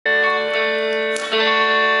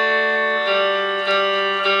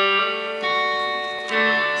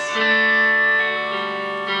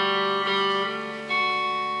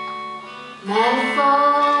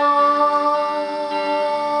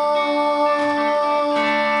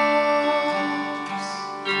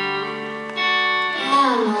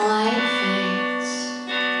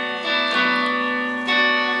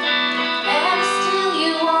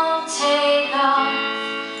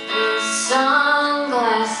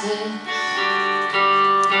glasses.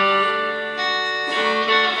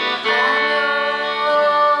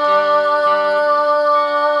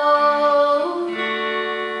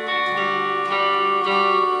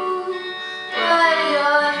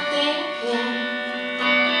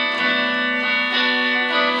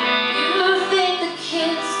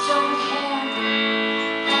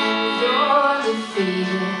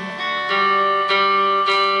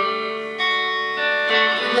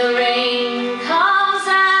 The rain comes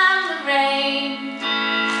and the rain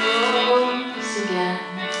goes again,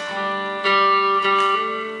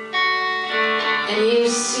 and you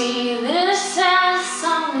see this as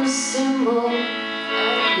some symbol of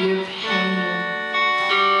your pain.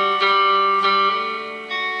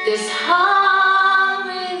 This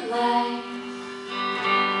hungry life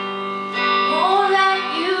won't let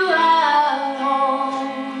you out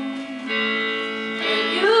home, and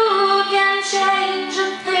you can change a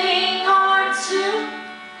thing or two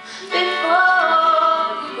before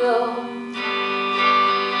you go.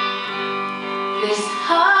 This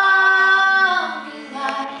hungry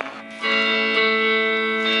life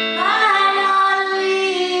might not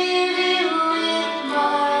leave you with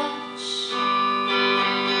much,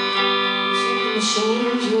 but you can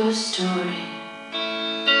change your story.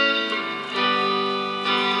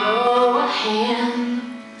 Throw a hand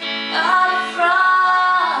up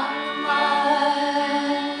from the mud.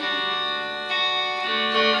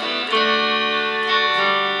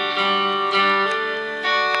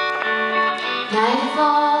 Night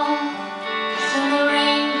falls and the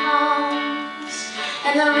rain comes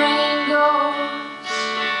and the rain goes,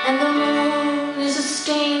 and the moon is a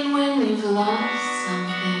stain when you've lost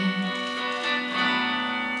something.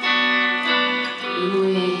 You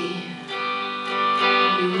wait,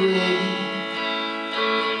 you wait,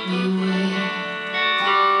 you wait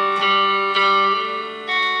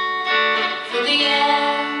for the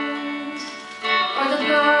end, or the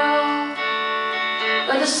girl,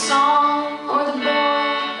 or the song, or the boy,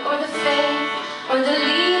 or the faith, or the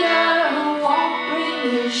leader who won't bring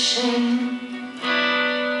you shame.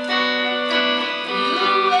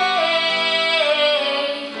 You wait,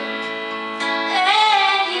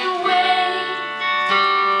 and you wait.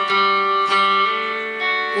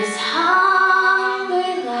 This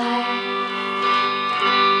hungry life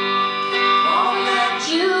won't let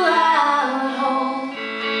you out whole,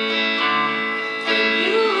 and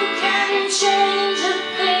you can change a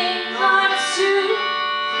thing or two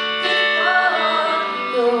before you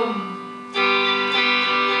go.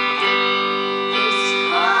 This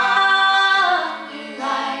hungry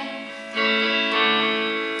life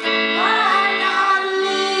might not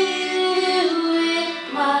leave you with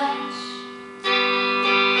much,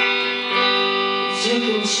 but you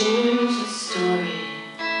can change the story.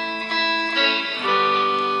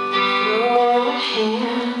 Throw a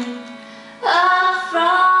hand up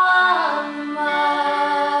from the mud.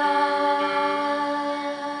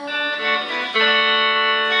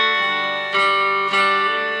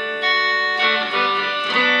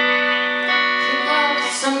 Pick up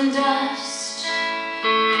some dust,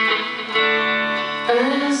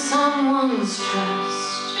 earn someone's trust.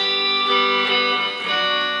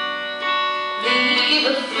 Leave a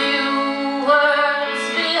few words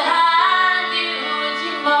behind you if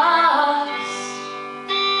you must.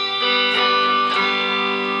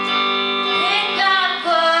 Pick up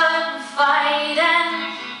a fight and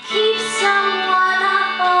keep someone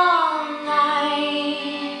up all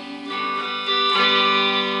night.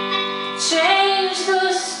 Change the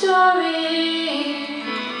story